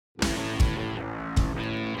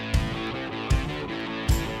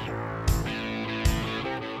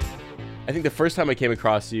I think the first time I came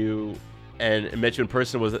across you and met you in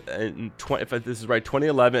person was if this is right,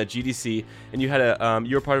 2011 at GDC, and you had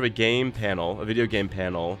you were part of a video game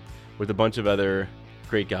panel with a bunch of other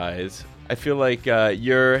great guys. I feel like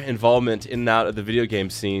your involvement in and out of the video game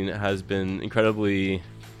scene has been incredibly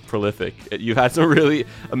prolific. You've had some really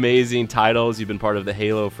amazing titles. You've been part of the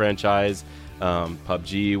Halo franchise,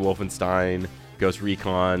 PUBG, Wolfenstein, Ghost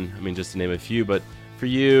Recon. I mean, just to name a few. But for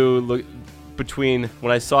you, look, between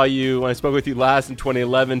when I spoke with you last in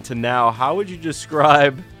 2011 to now, how would you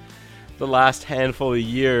describe the last handful of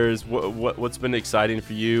years? What's been exciting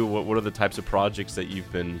for you? What are the types of projects that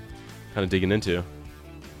you've been kind of digging into?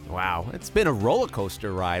 Wow, it's been a roller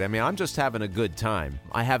coaster ride. I mean, I'm just having a good time.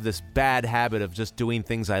 I have this bad habit of just doing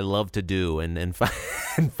things I love to do and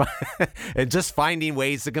just finding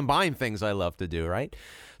ways to combine things I love to do, right?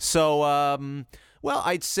 So, well,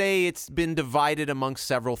 I'd say it's been divided amongst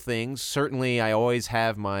several things. Certainly, I always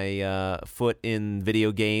have my foot in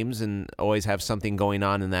video games and always have something going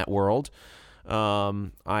on in that world.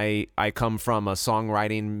 I come from a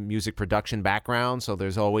songwriting, music production background, so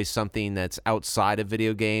there's always something that's outside of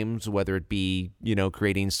video games, whether it be,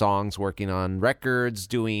 creating songs, working on records,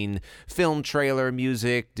 doing film trailer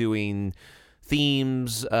music, doing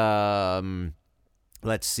themes.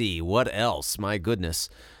 Let's see, what else? My goodness.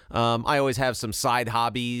 I always have some side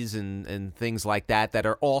hobbies and things like that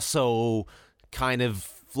are also kind of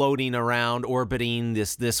floating around, orbiting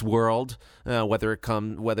this world, whether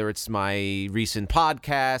it's my recent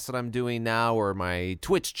podcast that I'm doing now, or my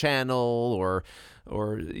Twitch channel, or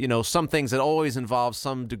some things that always involve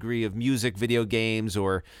some degree of music, video games,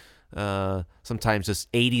 or sometimes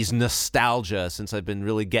just 80s nostalgia, since I've been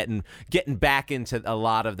really getting back into a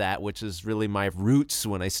lot of that, which is really my roots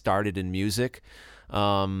when I started in music. Yeah,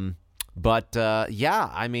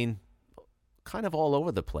 I mean, kind of all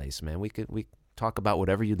over the place, man. We talk about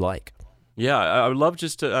whatever you'd like. Yeah, I would love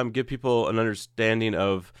just to give people an understanding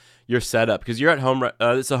of your setup, because you're at home.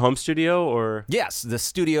 It's a home studio, or? Yes, the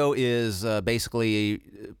studio is basically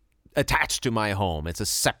attached to my home. It's a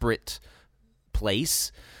separate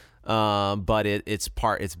place, but it's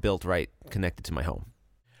built right connected to my home.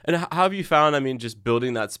 And how have you found, just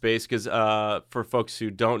building that space? Because for folks who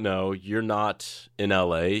don't know, you're not in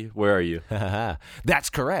LA. Where are you? That's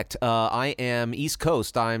correct. I am East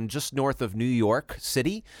Coast. I'm just north of New York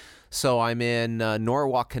City. So I'm in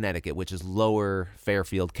Norwalk, Connecticut, which is lower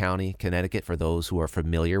Fairfield County, Connecticut, for those who are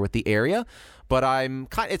familiar with the area. But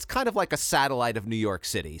it's kind of like a satellite of New York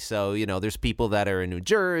City. So, there's people that are in New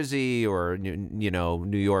Jersey, or,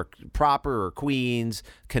 New York proper, or Queens,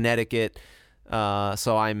 Connecticut.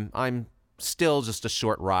 So I'm still just a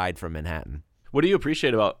short ride from Manhattan. What do you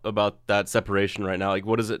appreciate about that separation right now? Like,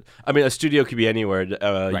 what is it? A studio could be anywhere.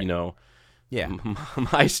 Right. Yeah.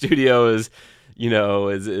 My studio is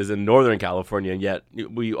in Northern California, and yet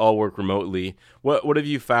we all work remotely. What have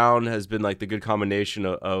you found has been like the good combination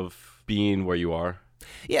of being where you are?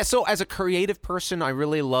 Yeah, so as a creative person, I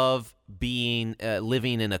really love living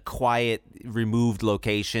in a quiet, removed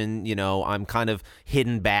location. I'm kind of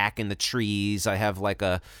hidden back in the trees. I have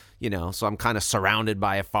so I'm kind of surrounded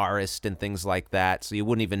by a forest and things like that. So you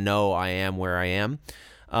wouldn't even know I am where I am.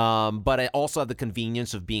 But I also have the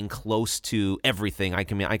convenience of being close to everything. I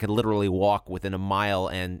could literally walk within a mile,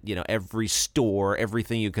 and every store,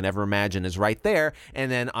 everything you can ever imagine is right there.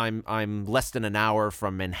 And then I'm less than an hour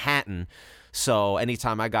from Manhattan. So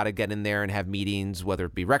anytime I got to get in there and have meetings, whether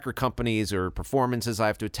it be record companies or performances I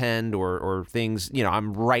have to attend, or things,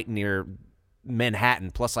 I'm right near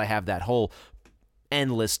Manhattan. Plus I have that whole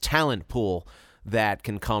endless talent pool that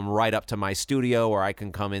can come right up to my studio, or I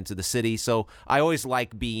can come into the city. So I always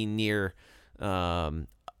like being near a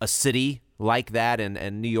city like that,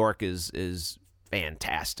 and New York is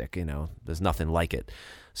fantastic. There's nothing like it.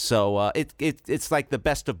 So it's like the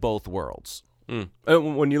best of both worlds.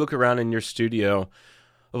 When you look around in your studio,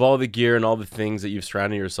 of all the gear and all the things that you've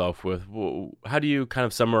surrounded yourself with, how do you kind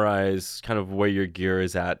of summarize kind of where your gear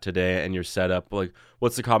is at today and your setup? Like,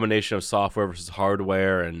 what's the combination of software versus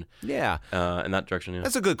hardware, and in that direction? Yeah.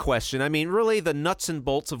 That's a good question. Really, the nuts and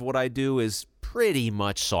bolts of what I do is pretty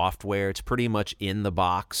much software. It's pretty much in the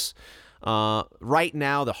box. Right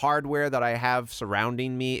now, the hardware that I have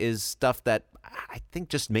surrounding me is stuff that I think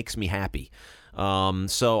just makes me happy.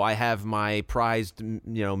 So I have my prized,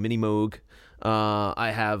 Mini Moog.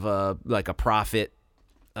 I have a Prophet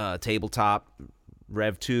tabletop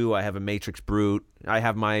Rev 2. I have a Matrix Brute. I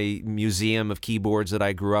have my museum of keyboards that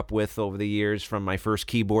I grew up with over the years, from my first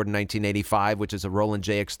keyboard in 1985, which is a Roland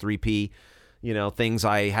JX3P. Things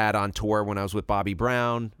I had on tour when I was with Bobby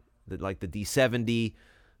Brown, like the D70.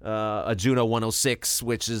 a Juno 106,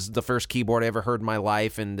 which is the first keyboard I ever heard in my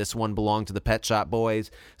life, and this one belonged to the Pet Shop Boys.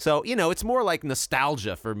 So, it's more like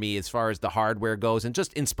nostalgia for me as far as the hardware goes, and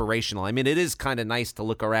just inspirational. I mean, it is kind of nice to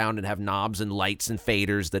look around and have knobs and lights and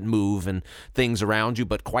faders that move and things around you,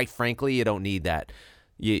 but quite frankly, you don't need that.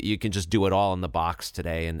 You can just do it all in the box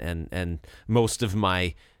today, and most of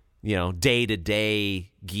my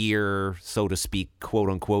day-to-day gear, so to speak,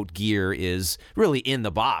 quote-unquote gear, is really in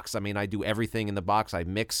the box. I mean, I do everything in the box. I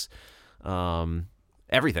mix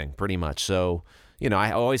everything pretty much. So,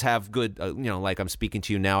 I always have good, like I'm speaking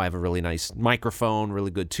to you now, I have a really nice microphone,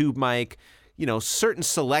 really good tube mic, certain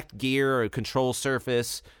select gear, a control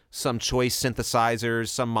surface, some choice synthesizers,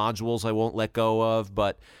 some modules I won't let go of,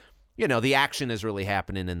 but, the action is really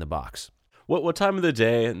happening in the box. What time of the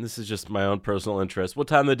day, and this is just my own personal interest, what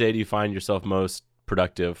time of the day do you find yourself most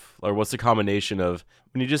productive? Or what's the combination of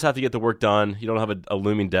when you just have to get the work done, you don't have a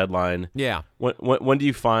looming deadline? Yeah. When do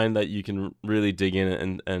you find that you can really dig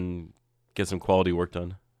in and get some quality work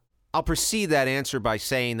done? I'll precede that answer by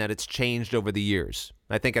saying that it's changed over the years.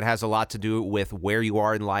 I think it has a lot to do with where you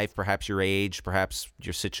are in life, perhaps your age, perhaps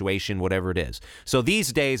your situation, whatever it is. So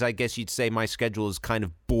these days, I guess you'd say my schedule is kind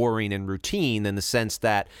of boring and routine in the sense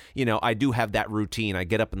that, I do have that routine. I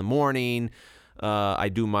get up in the morning, I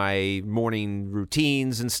do my morning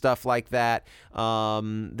routines and stuff like that.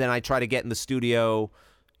 Then I try to get in the studio,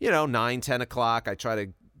 9, 10 o'clock. I try to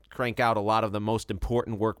crank out a lot of the most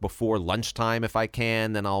important work before lunchtime if I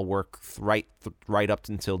can. Then I'll work right up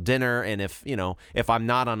until dinner. And if I'm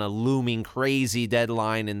not on a looming crazy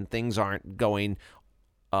deadline and things aren't going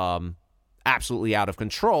absolutely out of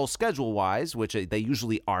control schedule-wise, which they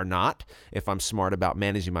usually are not if I'm smart about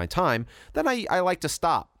managing my time, then I like to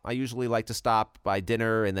stop. I usually like to stop by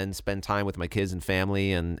dinner and then spend time with my kids and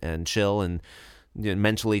family and chill and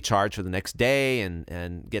mentally charge for the next day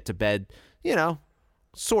and get to bed,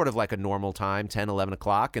 sort of like a normal time, 10, 11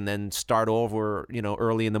 o'clock, and then start over,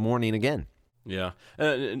 early in the morning again. Yeah.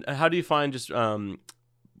 And how do you find just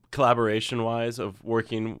collaboration-wise of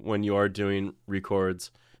working when you are doing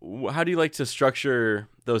records? How do you like to structure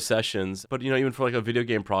those sessions? But, even for like a video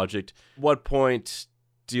game project, what point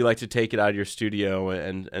do you like to take it out of your studio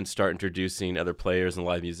and start introducing other players and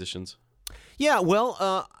live musicians? Yeah,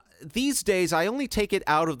 well, these days, I only take it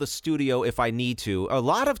out of the studio if I need to. A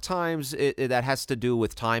lot of times, that has to do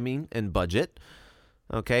with timing and budget,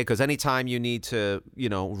 okay? Because anytime you need to,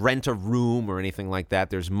 rent a room or anything like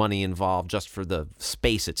that, there's money involved just for the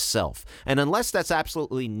space itself. And unless that's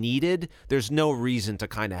absolutely needed, there's no reason to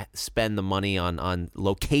kind of spend the money on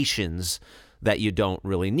locations that you don't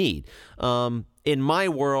really need. In my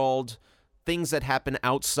world, things that happen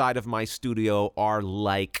outside of my studio are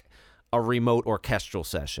like a remote orchestral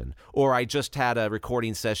session, or I just had a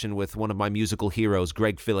recording session with one of my musical heroes,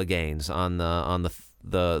 Greg Philliganes, on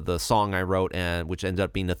the song I wrote, and which ended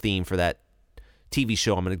up being the theme for that TV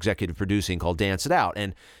show I'm an executive producing called Dance It Out.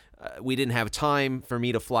 And we didn't have time for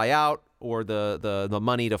me to fly out or the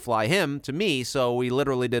money to fly him to me, so we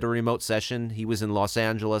literally did a remote session. He was in Los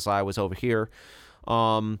Angeles, I was over here.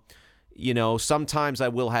 Sometimes I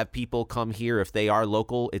will have people come here if they are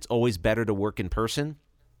local. It's always better to work in person.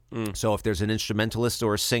 So if there's an instrumentalist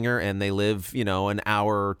or a singer and they live, an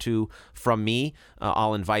hour or two from me,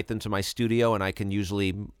 I'll invite them to my studio, and I can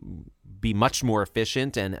usually be much more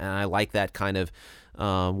efficient, and I like that kind of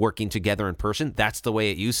working together in person. That's the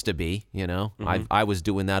way it used to be, Mm-hmm. I was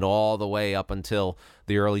doing that all the way up until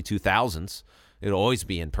the early 2000s. It'll always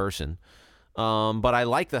be in person. But I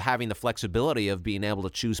like having the flexibility of being able to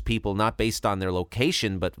choose people not based on their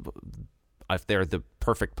location, but if they're the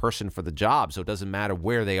perfect person for the job. So it doesn't matter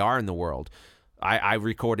where they are in the world. I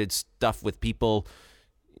recorded stuff with people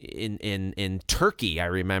in Turkey. I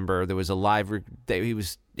remember there was a live he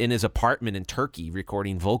was in his apartment in Turkey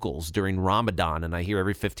recording vocals during Ramadan, and I hear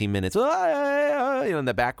every 15 minutes in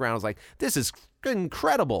the background. I was like, this is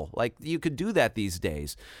incredible. Like, you could do that these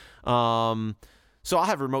days. So I'll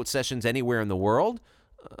have remote sessions anywhere in the world,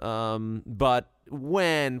 but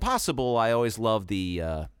when possible, I always love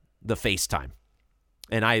the FaceTime.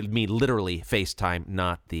 And I mean literally FaceTime,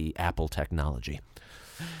 not the Apple technology.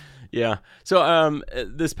 Yeah. So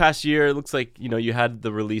this past year, it looks like, you had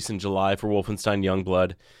the release in July for Wolfenstein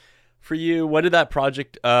Youngblood. For you, when did that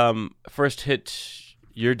project first hit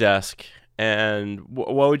your desk? And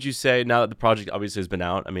what would you say, now that the project obviously has been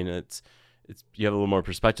out, I mean, it's you have a little more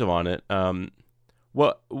perspective on it.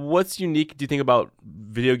 What's unique, do you think, about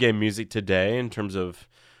video game music today in terms of,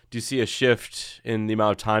 do you see a shift in the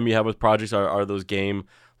amount of time you have with projects? Are those game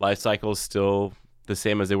life cycles still the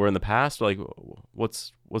same as they were in the past? Like,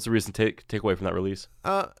 what's the recent takeaway from that release?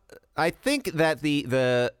 I think that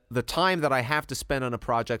the time that I have to spend on a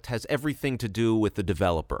project has everything to do with the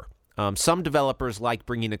developer. Some developers like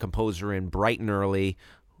bringing a composer in bright and early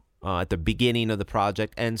at the beginning of the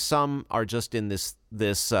project, and some are just in this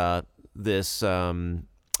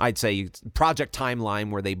I'd say project timeline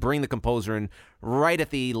where they bring the composer in right at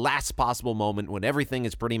the last possible moment when everything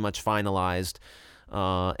is pretty much finalized,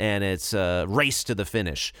 and it's a race to the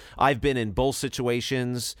finish. I've been in both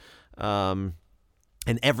situations.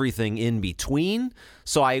 And everything in between.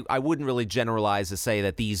 So I wouldn't really generalize to say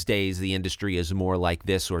that these days the industry is more like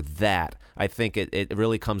this or that. I think it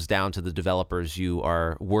really comes down to the developers you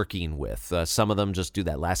are working with. Some of them just do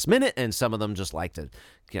that last minute, and some of them just like to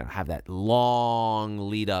have that long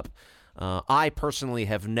lead up. I personally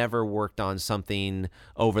have never worked on something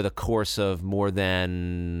over the course of more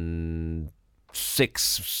than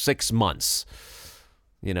six months.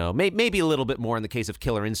 Maybe a little bit more in the case of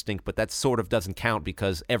Killer Instinct, but that sort of doesn't count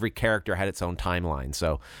because every character had its own timeline.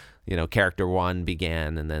 So, character 1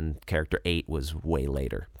 began, and then character 8 was way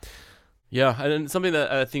later. Yeah, and something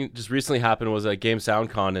that I think just recently happened was at Game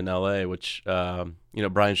SoundCon in LA, which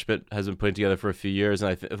Brian Schmidt has been putting together for a few years,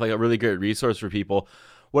 and it's like a really great resource for people.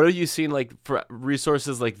 What have you seen like for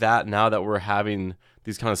resources like that now that we're having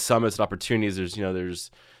these kind of summits and opportunities?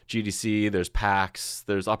 There's GDC, there's PAX,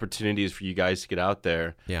 there's opportunities for you guys to get out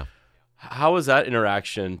there. Yeah. How has that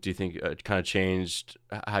interaction, do you think, kind of changed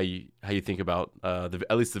how you think about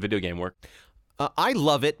at least the video game work? I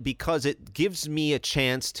love it because it gives me a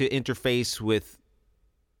chance to interface with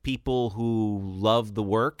people who love the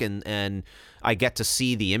work, and I get to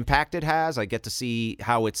see the impact it has. I get to see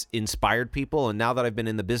how it's inspired people. And now that I've been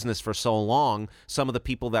in the business for so long, some of the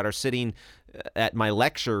people that are sitting at my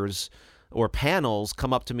lectures or panels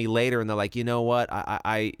come up to me later and they're like, you know what,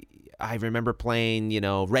 I remember playing,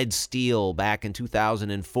 Red Steel back in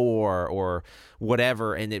 2004 or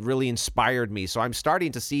whatever, and it really inspired me. So I'm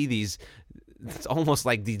starting to see these, it's almost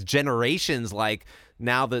like these generations, like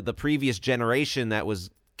now the previous generation that was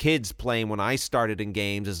kids playing when I started in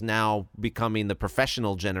games is now becoming the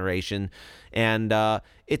professional generation, and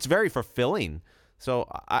it's very fulfilling. So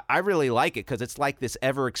I really like it because it's like this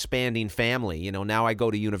ever-expanding family. Now I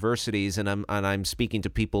go to universities and I'm speaking to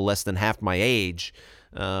people less than half my age,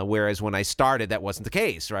 whereas when I started that wasn't the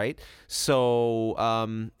case, right?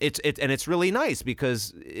 So it's really nice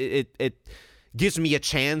because it gives me a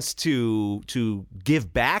chance to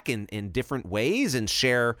give back in different ways and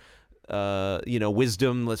share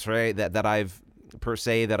wisdom, let's say that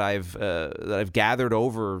I've gathered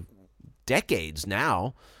over decades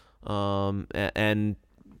now. And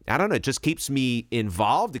I don't know, it just keeps me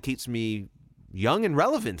involved. It keeps me young and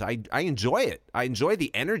relevant. I enjoy it. I enjoy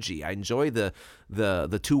the energy. I enjoy the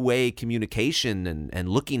two-way communication and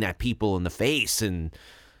looking at people in the face, and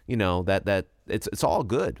that it's all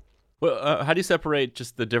good. Well, how do you separate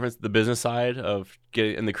just the difference, the business side of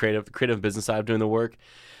getting in the creative business side of doing the work,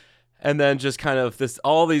 and then just kind of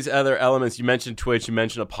all these other elements? You mentioned Twitch, you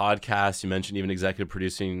mentioned a podcast, you mentioned even executive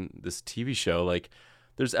producing this TV show. Like,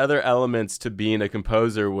 there's other elements to being a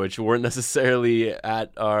composer which weren't necessarily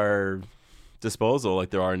at our disposal like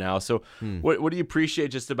there are now. So what do you appreciate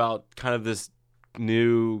just about kind of this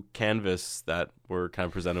new canvas that we're kind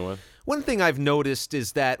of presented with? One thing I've noticed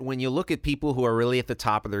is that when you look at people who are really at the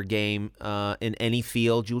top of their game in any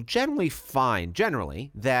field, you'll generally find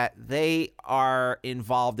that they are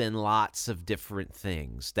involved in lots of different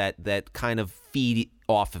things that kind of feed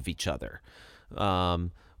off of each other.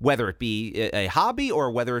 Whether it be a hobby or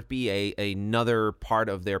whether it be another part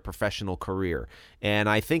of their professional career. And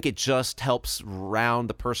I think it just helps round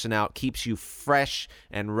the person out, keeps you fresh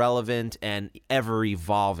and relevant and ever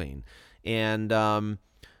evolving. And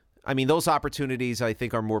those opportunities I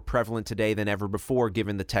think are more prevalent today than ever before,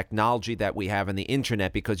 given the technology that we have in the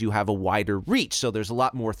internet, because you have a wider reach. So there's a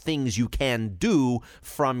lot more things you can do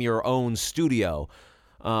from your own studio.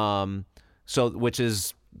 Which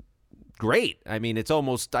is great. It's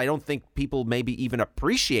almost, I don't think people maybe even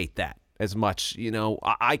appreciate that as much.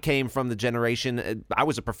 I came from the generation, I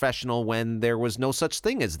was a professional when there was no such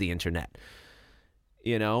thing as the internet.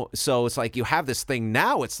 So it's like you have this thing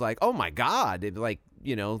now, it's like, oh my God,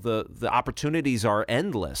 the opportunities are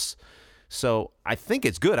endless. So I think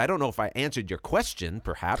it's good. I don't know if I answered your question,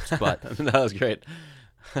 perhaps, but that was great.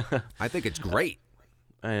 I think it's great.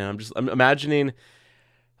 I'm imagining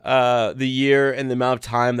the year and the amount of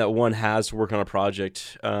time that one has to work on a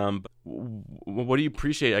project. What do you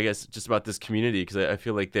appreciate, I guess, just about this community? Because I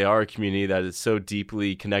feel like they are a community that is so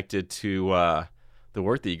deeply connected to the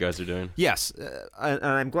work that you guys are doing. Yes, and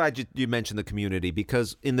I'm glad you mentioned the community,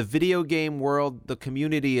 because in the video game world, the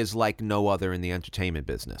community is like no other in the entertainment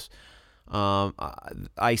business.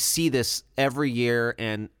 I see this every year,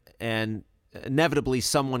 and inevitably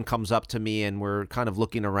someone comes up to me, and we're kind of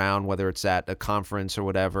looking around, whether it's at a conference or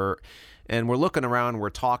whatever, and we're looking around, and we're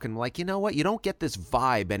talking like, you know what? You don't get this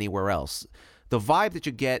vibe anywhere else. The vibe that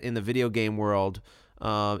you get in the video game world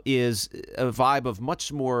is a vibe of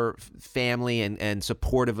much more family and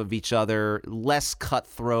supportive of each other, less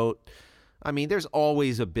cutthroat. I mean, there's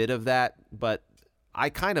always a bit of that, but I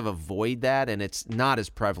kind of avoid that, and it's not as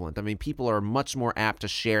prevalent. I mean, people are much more apt to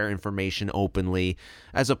share information openly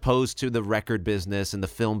as opposed to the record business and the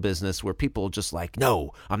film business where people are just like,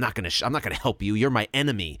 no, I'm not going to help you. You're my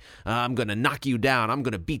enemy. I'm going to knock you down. I'm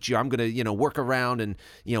going to beat you. I'm going to, work around and,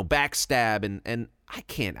 backstab. And I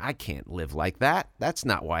can't live like that. That's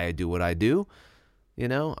not why I do what I do.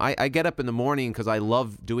 I get up in the morning because I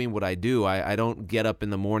love doing what I do. I don't get up in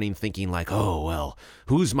the morning thinking like, oh, well,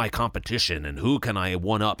 who's my competition and who can I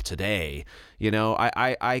one-up today?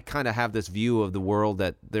 I kind of have this view of the world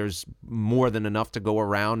that there's more than enough to go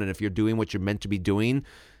around, and if you're doing what you're meant to be doing,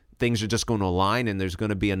 things are just going to align, and there's going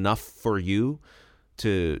to be enough for you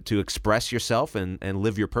to express yourself and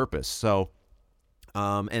live your purpose. So,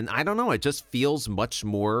 and I don't know, it just feels much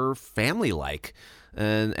more family-like.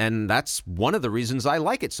 And that's one of the reasons I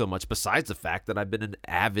like it so much, besides the fact that I've been an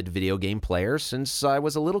avid video game player since I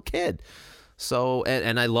was a little kid. So,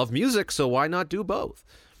 and I love music, so why not do both?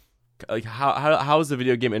 Like how is the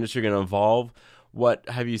video game industry going to evolve? What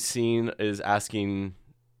have you seen is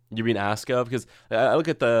you're being asked of? Because I look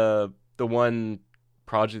at the one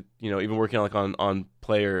project, even working on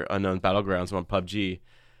Player Unknown Battlegrounds on PUBG.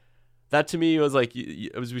 That to me was like,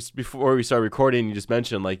 it was before we started recording, you just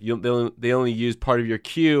mentioned like they only use part of your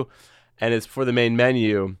queue and it's for the main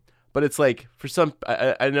menu. But it's like for some,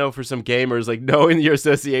 I know for some gamers, like knowing your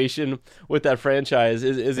association with that franchise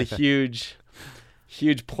is a huge,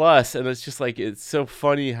 huge plus. And it's just like, it's so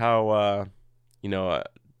funny how,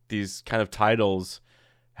 these kind of titles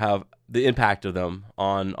have the impact of them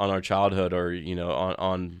on our childhood or,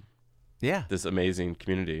 on this amazing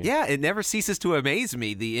community. Yeah, it never ceases to amaze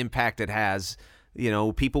me, the impact it has.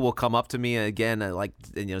 People will come up to me again,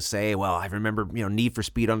 say, well, I remember, Need for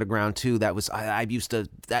Speed Underground 2. That was, I used to,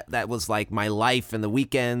 that was like my life in the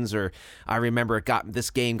weekends, or I remember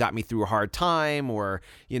this game got me through a hard time, or,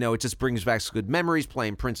 it just brings back some good memories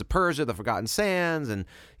playing Prince of Persia, The Forgotten Sands, and,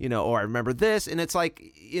 or I remember this. And it's like,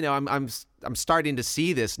 I'm starting to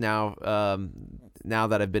see this now, now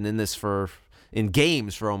that I've been in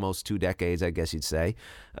games for almost 2 decades, I guess you'd say.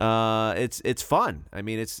 It's fun. I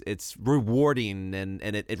mean, it's rewarding, and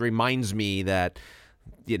it reminds me that,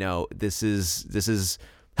 this is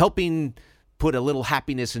helping put a little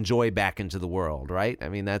happiness and joy back into the world, right? I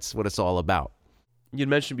mean, that's what it's all about. You'd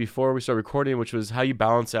mentioned before we started recording, which was how you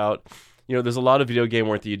balance out, there's a lot of video game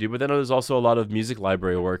work that you do, but then there's also a lot of music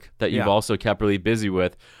library work that you've also kept really busy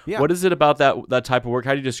with. Yeah. What is it about that type of work?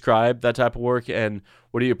 How do you describe that type of work, and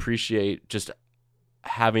what do you appreciate just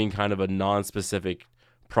having kind of a non-specific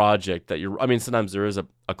project that sometimes there is a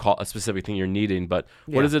specific thing you're needing, but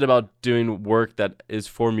what is it about doing work that is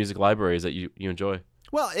for music libraries that you enjoy?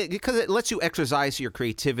 Well, because it lets you exercise your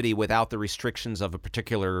creativity without the restrictions of a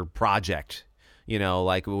particular project.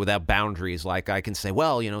 Like without boundaries. Like I can say,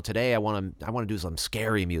 well, today I want to do some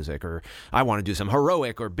scary music, or I want to do some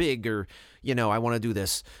heroic or big, or I want to do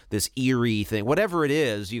this eerie thing. Whatever it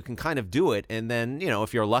is, you can kind of do it, and then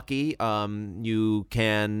if you're lucky, you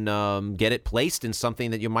can get it placed in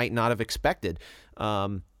something that you might not have expected.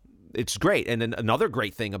 It's great, and then another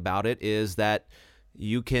great thing about it is that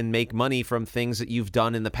you can make money from things that you've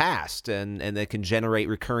done in the past, and that can generate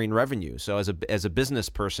recurring revenue. So as a business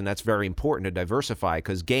person, that's very important to diversify,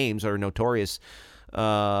 because games are notorious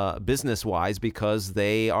business-wise because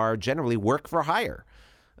they are generally work for hire.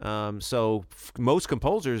 So most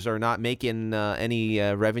composers are not making any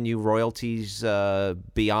revenue royalties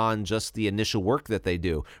beyond just the initial work that they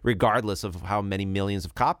do, regardless of how many millions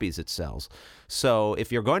of copies it sells. So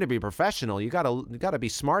if you're going to be professional, you gotta be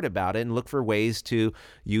smart about it and look for ways to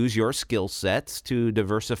use your skill sets to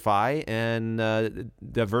diversify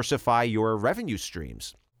your revenue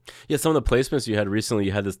streams. Yeah, some of the placements you had recently,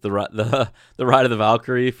 you had the Ride of the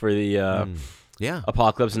Valkyrie for the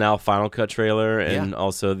Apocalypse Now Final Cut trailer, and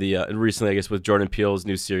also the recently, I guess, with Jordan Peele's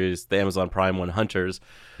new series, the Amazon Prime one, Hunters.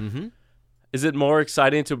 Mm-hmm. Is it more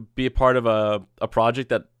exciting to be a part of a project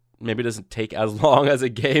that maybe doesn't take as long as a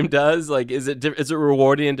game does? Like, is it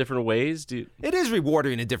rewarding in different ways? It is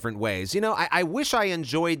rewarding in different ways. I wish I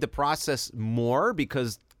enjoyed the process more,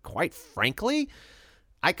 because, quite frankly,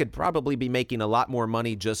 I could probably be making a lot more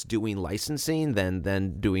money just doing licensing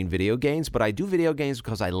than doing video games. But I do video games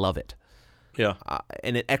because I love it. Yeah.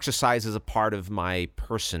 And it exercises a part of my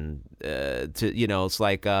person. It's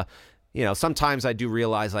like, sometimes I do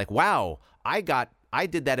realize, like, wow, I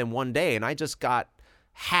did that in one day, and I just got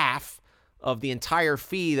half of the entire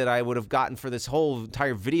fee that I would have gotten for this whole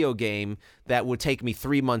entire video game that would take me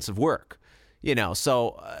 3 months of work.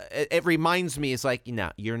 So it reminds me, it's like,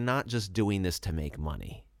 you're not just doing this to make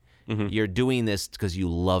money. Mm-hmm. You're doing this because you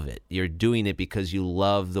love it. You're doing it because you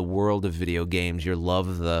love the world of video games. You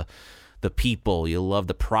love the people. You love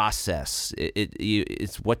the process.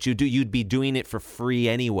 It's what you do. You'd be doing it for free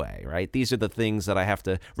anyway, right? These are the things that I have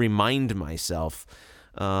to remind myself.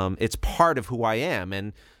 It's part of who I am.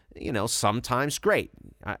 And, sometimes great.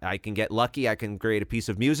 I can get lucky. I can create a piece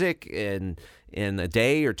of music in a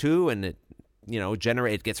day or two, and it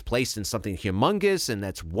gets placed in something humongous, and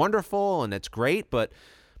that's wonderful, and that's great. But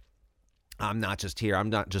I'm not just here. I'm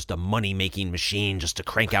not just a money-making machine just to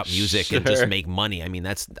crank out music and just make money. I mean,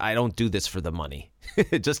 I don't do this for the money.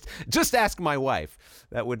 Just ask my wife.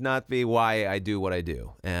 That would not be why I do what I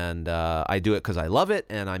do. And I do it because I love it,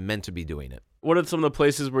 and I'm meant to be doing it. What are some of the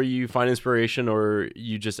places where you find inspiration, or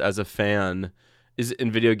you just as a fan, is it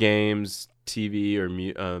in video games, TV, or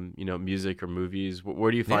music or movies?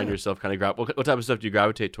 Where do you find yourself kind of what type of stuff do you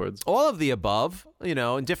gravitate towards? All of the above,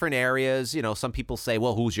 in different areas. Some people say,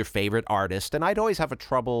 well, who's your favorite artist? And I'd always have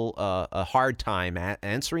a hard time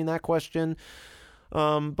answering that question.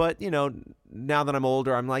 But, now that I'm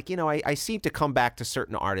older, I'm like, I seem to come back to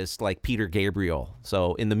certain artists like Peter Gabriel.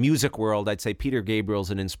 So in the music world, I'd say Peter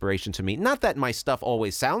Gabriel's an inspiration to me. Not that my stuff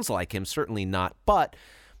always sounds like him, certainly not, but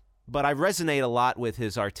I resonate a lot with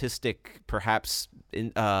his artistic, perhaps,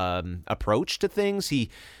 approach to things.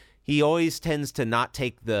 He always tends to not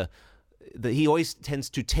take he always tends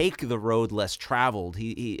to take the road less traveled.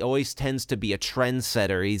 He always tends to be a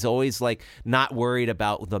trendsetter. He's always like not worried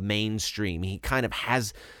about the mainstream. He kind of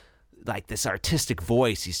has like this artistic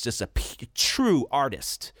voice. He's just a true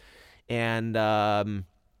artist, and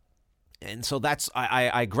so that's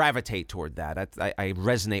I gravitate toward that. I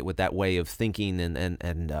resonate with that way of thinking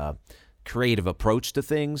and creative approach to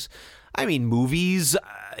things. I mean, movies,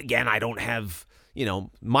 again, I don't have,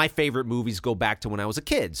 my favorite movies go back to when I was a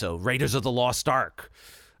kid. So Raiders of the Lost Ark.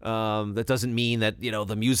 That doesn't mean that,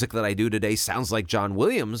 the music that I do today sounds like John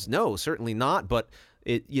Williams. No, certainly not. But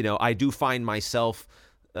I do find myself,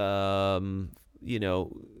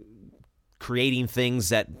 creating things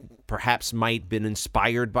that perhaps might have been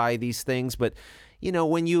inspired by these things. But,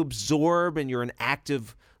 when you absorb and you're an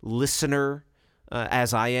active listener,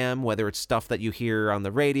 as I am, whether it's stuff that you hear on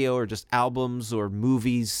the radio or just albums or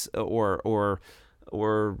movies or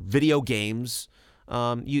video games,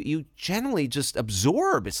 you generally just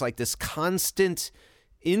absorb. It's like this constant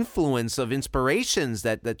influence of inspirations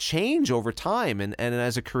that change over time. And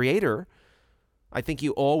as a creator, I think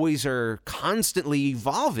you always are constantly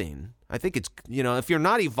evolving. I think it's, if you're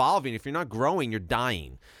not evolving, if you're not growing, you're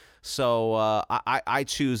dying. So I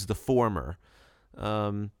choose the former.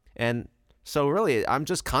 And so really, I'm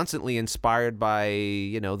just constantly inspired by,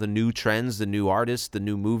 the new trends, the new artists, the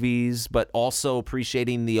new movies, but also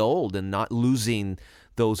appreciating the old and not losing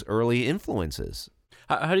those early influences.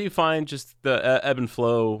 How do you find just the ebb and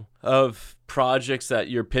flow of projects that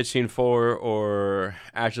you're pitching for or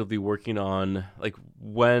actively working on? Like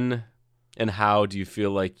when and how do you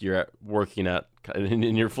feel like you're working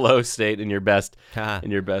in your flow state, in your best? Yeah.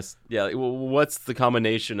 Like, what's the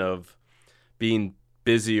combination of being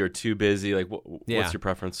busy or too busy? Like, what's your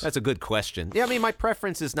preference? That's a good question. Yeah, I mean, my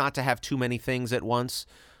preference is not to have too many things at once,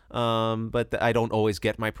 but I don't always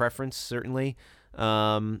get my preference, certainly.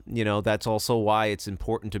 That's also why it's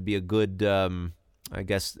important to be a good, I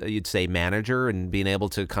guess you'd say, manager, and being able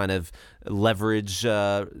to kind of leverage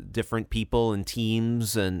different people and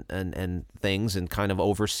teams and things and kind of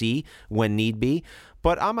oversee when need be.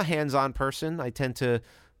 But I'm a hands-on person. I tend to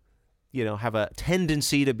have a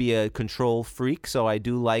tendency to be a control freak. So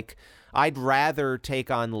I'd rather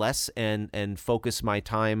take on less and focus my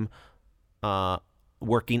time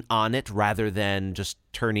working on it rather than just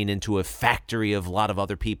turning into a factory of a lot of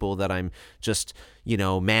other people that I'm just,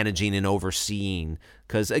 managing and overseeing.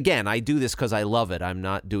 Because again, I do this because I love it. I'm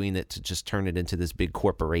not doing it to just turn it into this big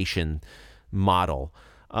corporation model.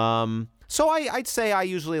 So I'd say I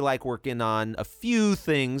usually like working on a few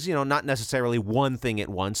things, not necessarily one thing at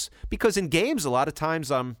once, because in games, a lot of times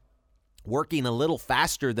I'm working a little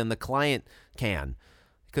faster than the client can,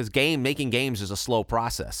 because making games is a slow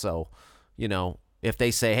process. So, if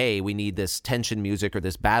they say, hey, we need this tension music or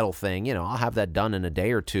this battle thing, I'll have that done in a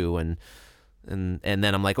day or two. And then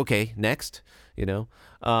I'm like, okay, next,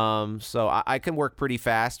 So I can work pretty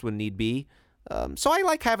fast when need be. So I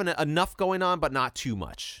like having enough going on, but not too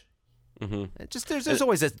much. There's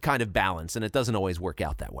always a kind of balance, and it doesn't always work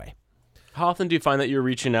out that way. How often do you find that you're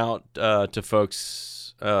reaching out to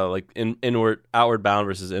folks like outward bound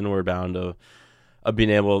versus inward bound of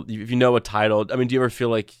being able, if you know a title, I mean, do you ever feel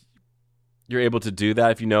like you're able to do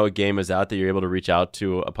that if you know a game is out, that you're able to reach out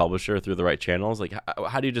to a publisher through the right channels? Like,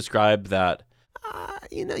 how do you describe that?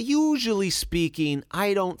 Usually speaking,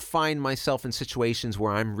 I don't find myself in situations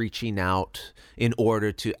where I'm reaching out in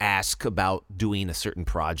order to ask about doing a certain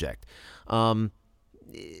project.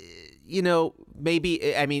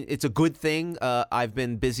 Maybe, I mean, it's a good thing. I've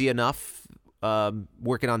been busy enough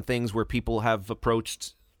working on things where people have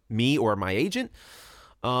approached me or my agent,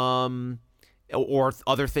 or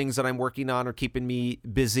other things that I'm working on are keeping me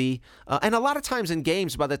busy. And a lot of times in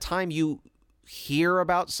games, by the time you hear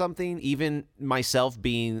about something, even myself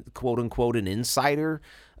being quote unquote an insider,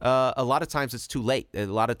 a lot of times it's too late. A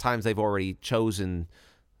lot of times they've already chosen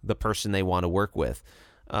the person they want to work with.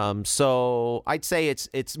 So I'd say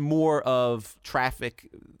it's more of traffic,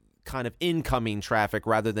 kind of incoming traffic,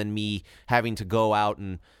 rather than me having to go out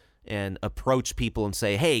and approach people and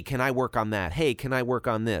say, hey, can I work on that? Hey, can I work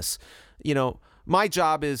on this? My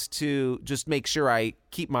job is to just make sure I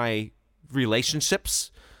keep my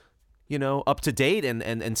relationships, up to date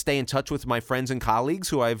and stay in touch with my friends and colleagues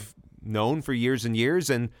who I've known for years and years.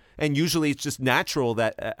 And usually it's just natural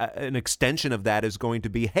that an extension of that is going to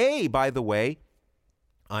be, hey, by the way,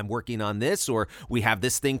 I'm working on this, or we have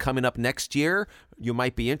this thing coming up next year you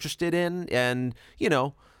might be interested in. And,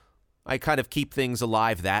 I kind of keep things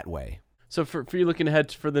alive that way. So for you looking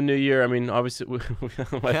ahead for the new year, I mean, obviously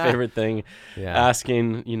my favorite thing,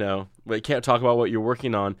 asking, but you can't talk about what you're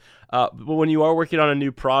working on. But when you are working on a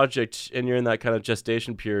new project and you're in that kind of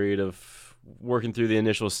gestation period of working through the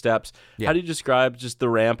initial steps, how do you describe just the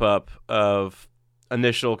ramp up of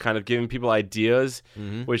initial kind of giving people ideas,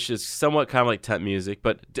 which is somewhat kind of like temp music,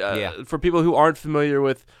 but for people who aren't familiar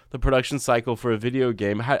with the production cycle for a video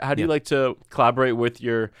game, how do you like to collaborate with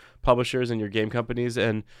your publishers and your game companies,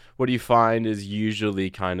 and what do you find is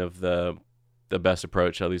usually kind of the best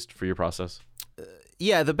approach, at least for your process?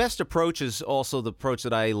 The best approach is also the approach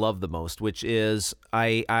that I love the most, which is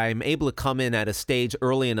I'm able to come in at a stage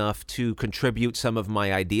early enough to contribute some of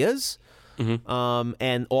my ideas,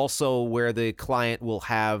 and also where the client will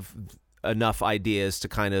have enough ideas to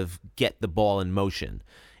kind of get the ball in motion.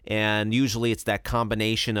 And usually it's that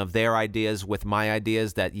combination of their ideas with my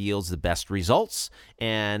ideas that yields the best results.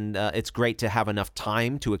 And it's great to have enough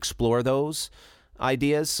time to explore those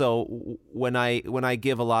ideas. So when I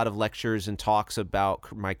give a lot of lectures and talks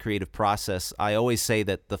about my creative process, I always say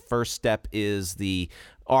that the first step is the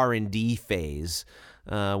R&D phase,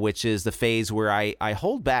 which is the phase where I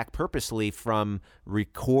hold back purposely from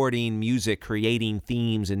recording music, creating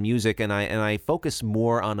themes and music, and I focus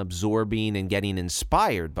more on absorbing and getting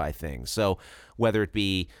inspired by things. So whether it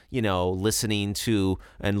be, listening to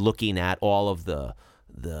and looking at all of the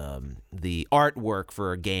artwork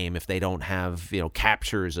for a game, if they don't have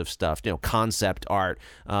captures of stuff, concept art,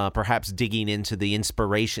 perhaps digging into the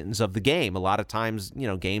inspirations of the game. A lot of times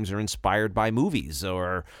games are inspired by movies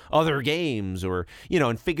or other games, or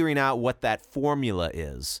and figuring out what that formula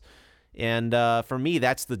is. And for me,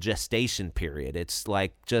 that's the gestation period. It's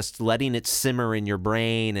like just letting it simmer in your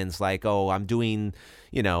brain, and it's like, oh, I'm doing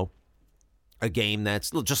a game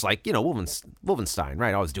that's just like, Wolfenstein,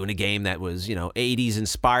 right? I was doing a game that was, 80s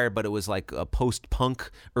inspired, but it was like a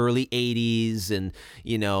post-punk early 80s, and,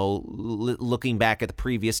 looking back at the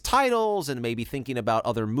previous titles and maybe thinking about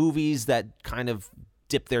other movies that kind of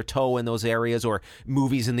dip their toe in those areas, or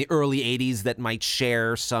movies in the early 80s that might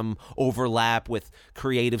share some overlap with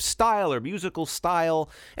creative style or musical style.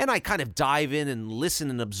 And I kind of dive in and listen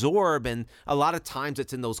and absorb. And a lot of times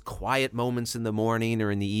it's in those quiet moments in the morning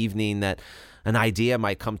or in the evening that an idea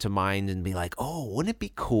might come to mind and be like, oh, wouldn't it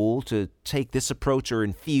be cool to take this approach or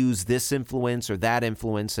infuse this influence or that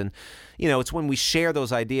influence? And, it's when we share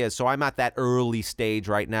those ideas. So I'm at that early stage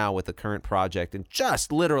right now with the current project, and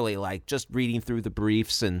just literally just reading through the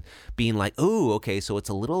briefs and being like, oh, okay, so it's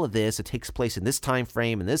a little of this. It takes place in this time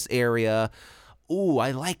frame, in this area. Ooh,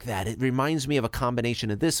 I like that. It reminds me of a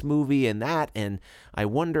combination of this movie and that. And I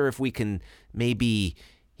wonder if we can maybe,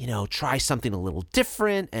 try something a little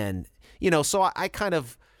different. And, so I kind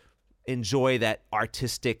of enjoy that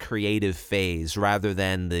artistic, creative phase rather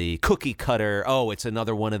than the cookie cutter, oh, it's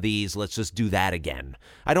another one of these, let's just do that again.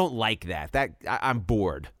 I don't like that. I'm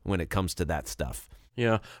bored when it comes to that stuff.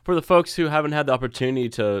 Yeah. For the folks who haven't had the opportunity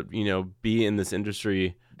to, be in this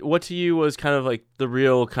industry, what to you was kind of like the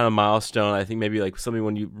real kind of milestone? I think maybe like something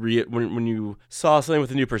when you when you saw something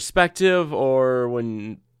with a new perspective, or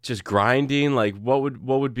when just grinding? Like, what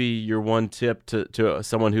would be your one tip to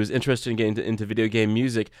someone who's interested in getting into video game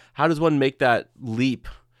music? How does one make that leap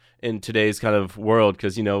in today's kind of world?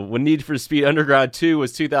 Because, when Need for Speed Underground 2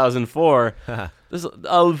 was 2004, there's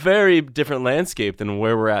a very different landscape than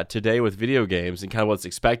where we're at today with video games and kind of what's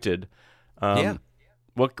expected. Yeah.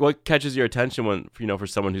 What catches your attention when, for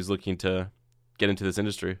someone who's looking to get into this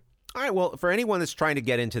industry? All right. Well, for anyone that's trying to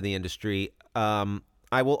get into the industry,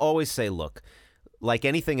 I will always say, look, like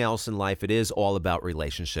anything else in life, it is all about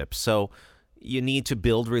relationships. So you need to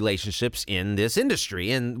build relationships in this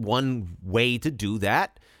industry. And one way to do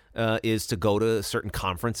that is to go to certain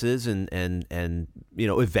conferences and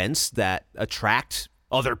events that attract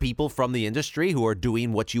other people from the industry who are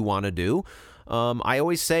doing what you want to do. I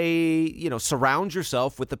always say, surround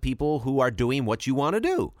yourself with the people who are doing what you want to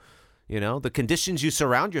do. The conditions you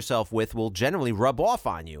surround yourself with will generally rub off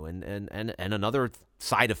on you. And another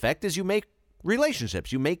side effect is you make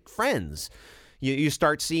relationships, you make friends. You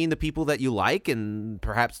start seeing the people that you like and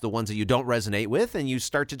perhaps the ones that you don't resonate with, and you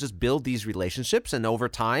start to just build these relationships. And over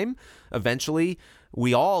time, eventually,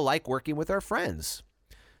 we all like working with our friends.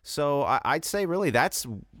 So I'd say really that's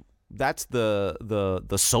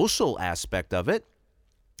the social aspect of it.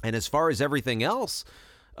 And as far as everything else,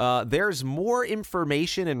 there's more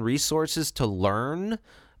information and resources to learn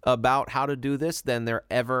about how to do this than there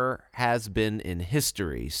ever has been in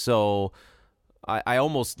history. So I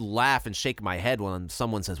almost laugh and shake my head when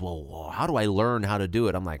someone says, well, how do I learn how to do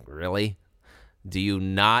it? I'm like, really? Do you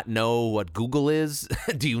not know what Google is?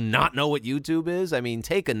 Do you not know what YouTube is? I mean,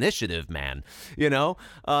 take initiative, man.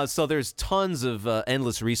 So there's tons of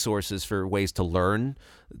endless resources for ways to learn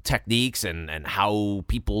techniques and how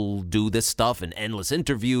people do this stuff, and endless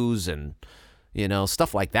interviews and,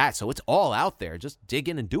 stuff like that. So it's all out there. Just dig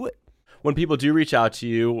in and do it. When people do reach out to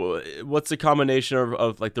you, what's the combination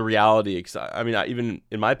of like the reality? 'Cause I mean, even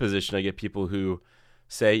in my position, I get people who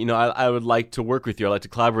say, I would like to work with you. I'd like to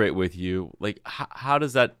collaborate with you. Like, how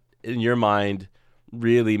does that, in your mind,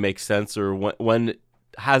 really make sense? Or when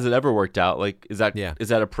has it ever worked out? Like, is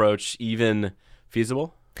that approach even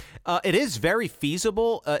feasible? It is very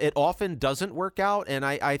feasible. It often doesn't work out, and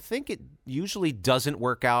I think it usually doesn't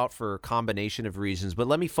work out for a combination of reasons. But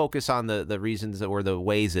let me focus on the reasons or the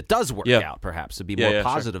ways it does work out, perhaps, to be more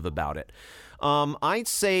positive about it. I'd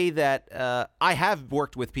say that I have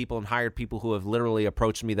worked with people and hired people who have literally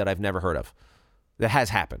approached me that I've never heard of. That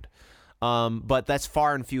has happened. But that's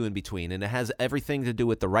far and few in between, and it has everything to do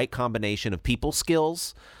with the right combination of people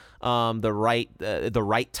skills, the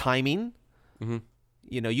right timing. Mm-hmm.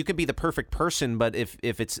 You can be the perfect person, but if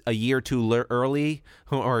it's a year too early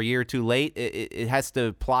or a year too late, it has to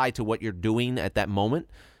apply to what you're doing at that moment.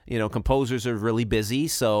 Composers are really busy,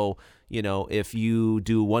 so if you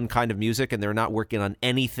do one kind of music and they're not working on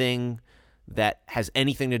anything that has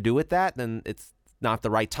anything to do with that, then it's not the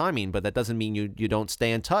right timing. But that doesn't mean you don't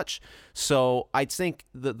stay in touch. So I think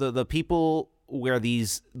the people where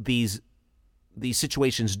these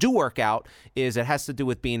situations do work out is it has to do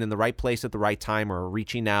with being in the right place at the right time, or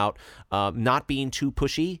reaching out, not being too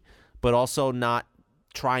pushy, but also not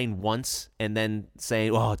trying once and then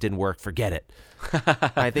saying, oh, it didn't work, forget it.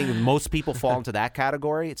 I think most people fall into that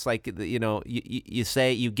category. It's like, you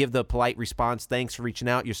say, you give the polite response, thanks for reaching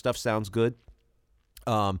out, your stuff sounds good.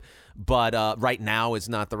 But right now is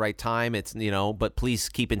not the right time. It's, but please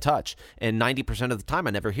keep in touch. And 90% of the time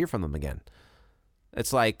I never hear from them again.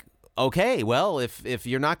 It's like, okay, well, if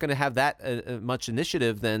you're not going to have that much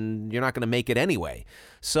initiative, then you're not going to make it anyway.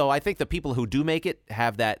 So I think the people who do make it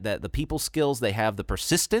have that the people skills, they have the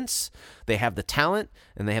persistence, they have the talent,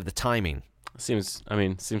 and they have the timing. Seems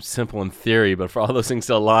simple in theory, but for all those things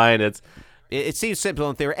to align, It seems simple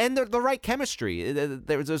in theory, and the right chemistry.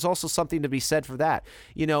 There's also something to be said for that.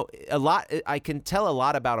 I can tell a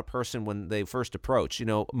lot about a person when they first approach.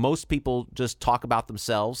 Most people just talk about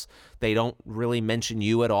themselves. They don't really mention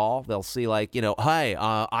you at all. They'll see like, hi,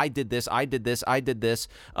 I did this.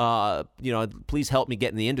 Please help me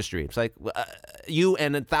get in the industry. It's like you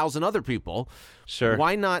and 1,000 other people. Sure.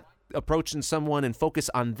 Why not approaching someone and focus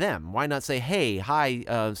on them? Why not say, hey,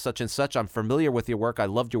 hi, such and such, I'm familiar with your work, I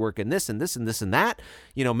loved your work in this and this and this and that.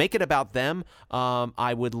 Make it about them.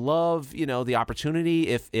 I would love the opportunity,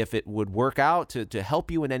 if it would work out, to help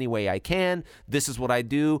you in any way I can. This is what I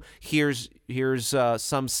do. Here's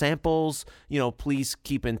some samples. Please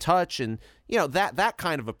keep in touch. And that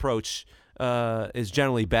kind of approach is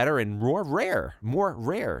generally better and more rare,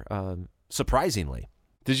 surprisingly.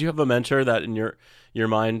 Did you have a mentor that in your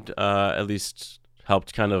mind at least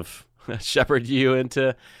helped kind of shepherd you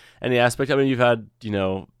into any aspect? I mean, you've had,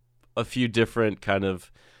 a few different kind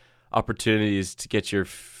of opportunities to get your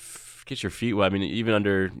get your feet wet. I mean, even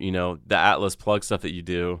under the Atlas plug stuff that you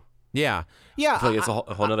do. Yeah. I feel like it's a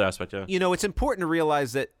whole other aspect. Yeah. It's important to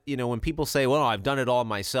realize that when people say, "Well, I've done it all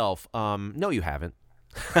myself," no, you haven't.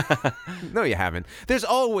 No, you haven't. There's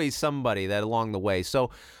always somebody that along the way.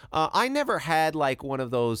 So I never had like one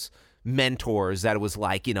of those mentors that was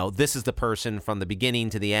like, this is the person from the beginning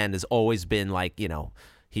to the end, has always been like,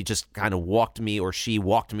 he just kind of she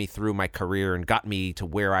walked me through my career and got me to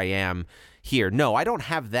where I am here. No, I don't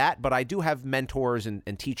have that, but I do have mentors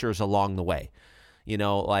and teachers along the way.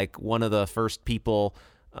 Like one of the first people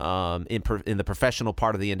in the professional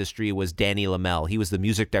part of the industry was Danny Lamel. He was the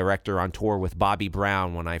music director on tour with Bobby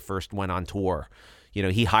Brown when I first went on tour.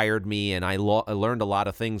 He hired me, and I learned a lot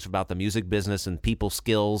of things about the music business and people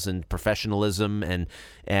skills and professionalism and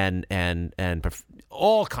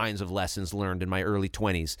all kinds of lessons learned in my early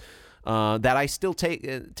 20s that I still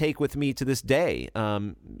take with me to this day,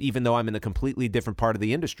 even though I'm in a completely different part of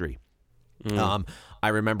the industry. I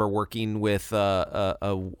remember working with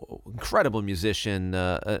a incredible musician,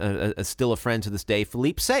 still a friend to this day,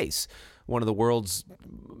 Philippe Sace, one of the world's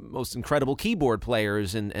most incredible keyboard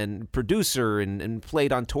players and producer, and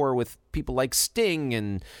played on tour with people like Sting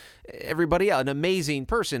and everybody else, an amazing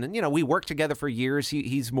person. And, we worked together for years.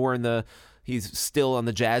 He's still on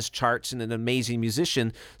the jazz charts and an amazing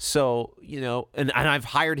musician. So, and I've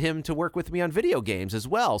hired him to work with me on video games as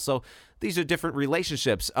well. So these are different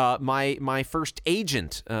relationships. My first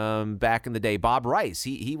agent back in the day, Bob Rice,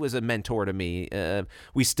 he was a mentor to me.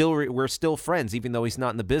 We're still friends, even though he's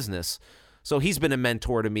not in the business. So he's been a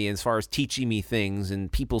mentor to me as far as teaching me things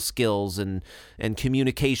and people skills and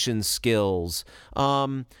communication skills.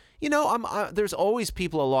 There's always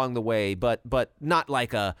people along the way, but not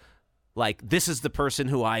like this is the person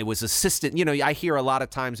who I was assistant. I hear a lot of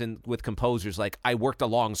times with composers, like, I worked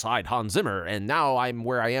alongside Hans Zimmer and now I'm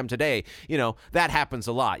where I am today. That happens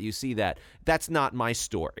a lot. You see that. That's not my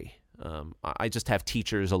story. I just have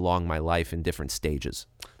teachers along my life in different stages.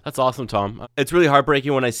 That's awesome, Tom. It's really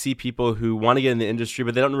heartbreaking when I see people who want to get in the industry,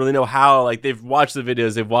 but they don't really know how. Like, they've watched the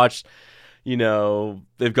videos, they've watched,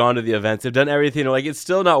 they've gone to the events, they've done everything. Like, it's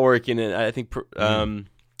still not working. And I think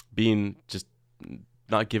being just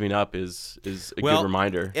not giving up is a good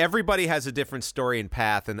reminder. Everybody has a different story and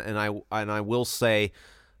path, and I will say,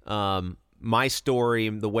 my story,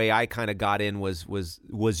 the way I kind of got in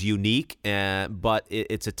was unique, but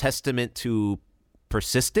it's a testament to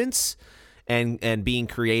persistence and being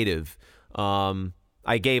creative.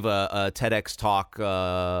 I gave a TEDx talk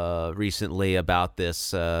recently about this,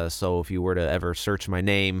 so if you were to ever search my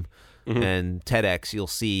name and TEDx, you'll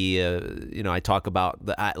see, I talk about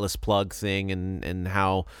the Atlas plug thing and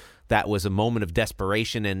how that was a moment of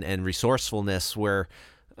desperation and resourcefulness where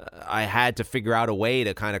I had to figure out a way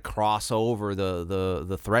to kind of cross over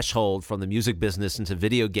the threshold from the music business into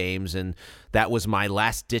video games, and that was my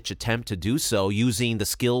last-ditch attempt to do so using the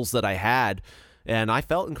skills that I had, and I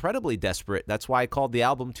felt incredibly desperate. That's why I called the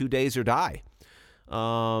album 2 Days or Die.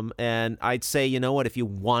 And I'd say, if you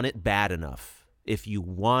want it bad enough, it's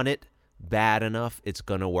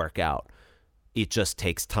going to work out. It just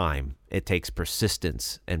takes time. It takes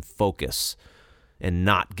persistence and focus and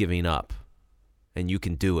not giving up. And you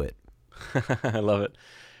can do it. I love it.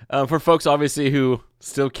 For folks, obviously, who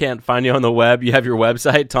still can't find you on the web, you have your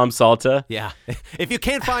website, Tom Salta. Yeah. If you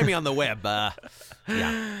can't find me on the web,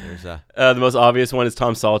 there's a... the most obvious one is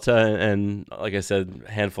Tom Salta, and like I said,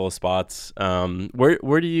 a handful of spots.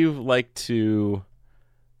 Where do you like to...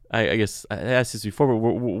 I guess I asked this before, but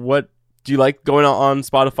what do you like going on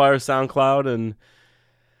Spotify or SoundCloud and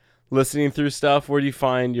listening through stuff? Where do you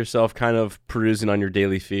find yourself kind of perusing on your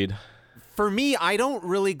daily feed? For me, I don't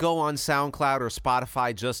really go on SoundCloud or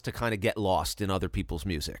Spotify just to kind of get lost in other people's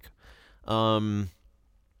music. There's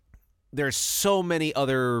so many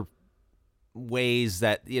other ways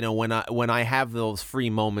that, when I have those free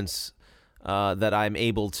moments, that I'm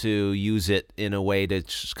able to use it in a way to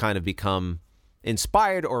just kind of become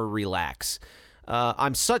inspired or relax.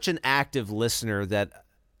 I'm such an active listener that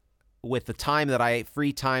with the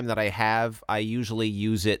free time that I have, I usually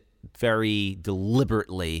use it very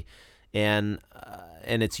deliberately. And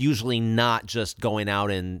it's usually not just going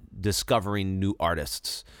out and discovering new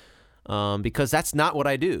artists, because that's not what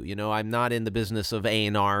I do. I'm not in the business of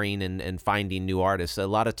A&Ring and finding new artists. A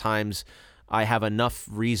lot of times I have enough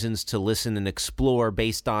reasons to listen and explore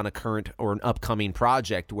based on a current or an upcoming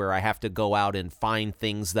project where I have to go out and find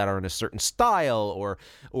things that are in a certain style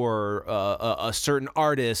or a certain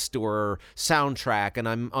artist or soundtrack, and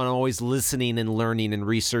I'm always listening and learning and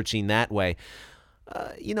researching that way.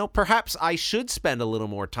 Perhaps I should spend a little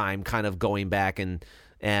more time kind of going back and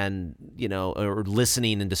and or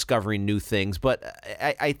listening and discovering new things. But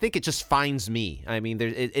I think it just finds me. I mean,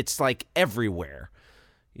 it's like everywhere.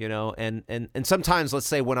 And sometimes, let's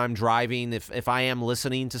say when I'm driving, if I am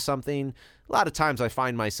listening to something, a lot of times I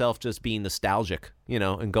find myself just being nostalgic,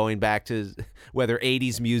 and going back to whether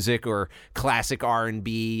 80s music or classic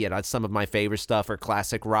R&B, and some of my favorite stuff, or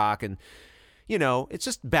classic rock. And, it's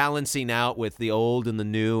just balancing out with the old and the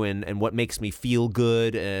new, and what makes me feel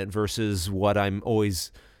good versus what I'm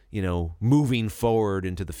always, moving forward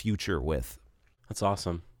into the future with. That's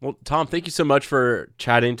awesome. Well, Tom, thank you so much for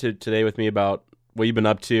chatting today with me about what you've been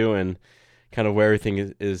up to and kind of where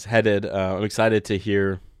everything is headed. I'm excited to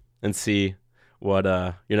hear and see what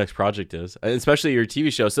your next project is, especially your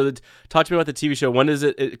TV show. So talk to me about the TV show. When is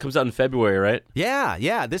it? It comes out in February, right?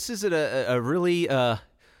 Yeah. This is a really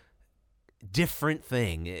different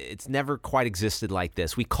thing. It's never quite existed like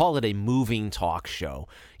this. We call it a moving talk show.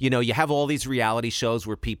 You have all these reality shows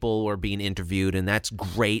where people are being interviewed, and that's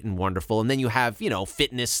great and wonderful. And then you have,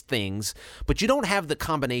 fitness things, but you don't have the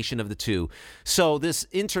combination of the two. So this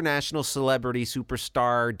international celebrity,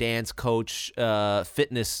 superstar, dance coach,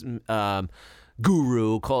 fitness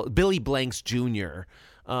guru called Billy Blanks Jr.,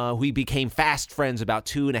 we became fast friends about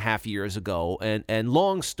 2.5 years ago. And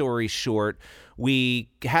long story short, we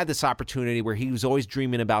had this opportunity where he was always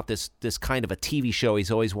dreaming about this kind of a TV show he's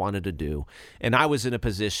always wanted to do. And I was in a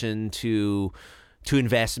position to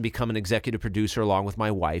invest and become an executive producer along with my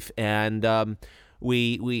wife. And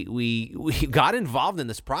we got involved in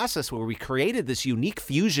this process where we created this unique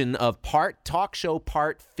fusion of part talk show,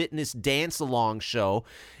 part fitness dance along show.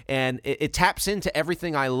 And it taps into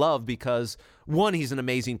everything I love because, one, he's an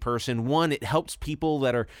amazing person. One, it helps people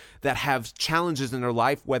that have challenges in their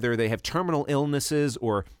life, whether they have terminal illnesses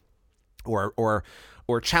or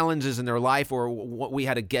challenges in their life, or what we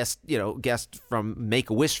had a guest from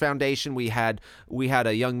Make-A-Wish Foundation. We had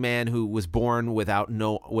a young man who was born without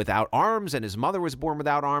arms, and his mother was born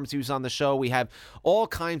without arms. He was on the show. We have all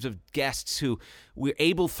kinds of guests who we're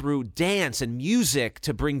able through dance and music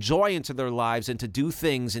to bring joy into their lives and to do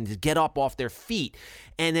things and to get up off their feet.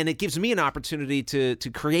 And then it gives me an opportunity to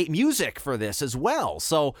create music for this as well.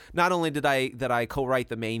 So not only did I co-write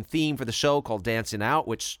the main theme for the show called Dancing Out,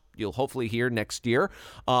 which you'll hopefully hear next year,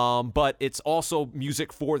 but it's also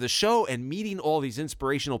music for the show and meeting all these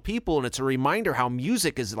inspirational people. And it's a reminder how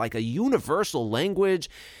music is like a universal language,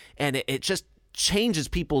 and it just changes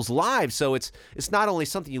people's lives. So it's not only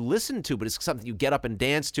something you listen to, but it's something you get up and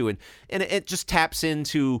dance to, and it just taps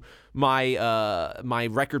into my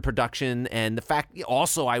record production, and the fact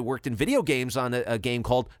also I worked in video games on a game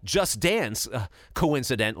called Just Dance,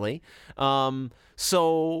 coincidentally.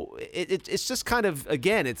 So it's just kind of,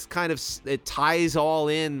 again, it ties all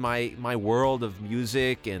in my world of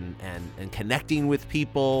music and connecting with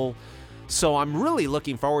people. So I'm really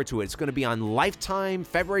looking forward to it. It's going to be on Lifetime,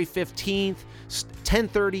 February 15th,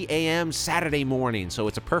 10:30 a.m. Saturday morning. So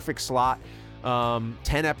it's a perfect slot. 10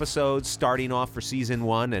 episodes starting off for season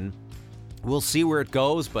 1, and we'll see where it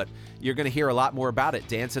goes, but you're going to hear a lot more about it.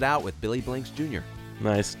 Dance It Out with Billy Blanks Jr.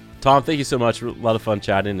 Nice. Tom, thank you so much. A lot of fun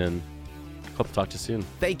chatting, and hope to talk to you soon.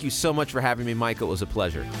 Thank you so much for having me, Mike. It was a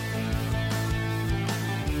pleasure.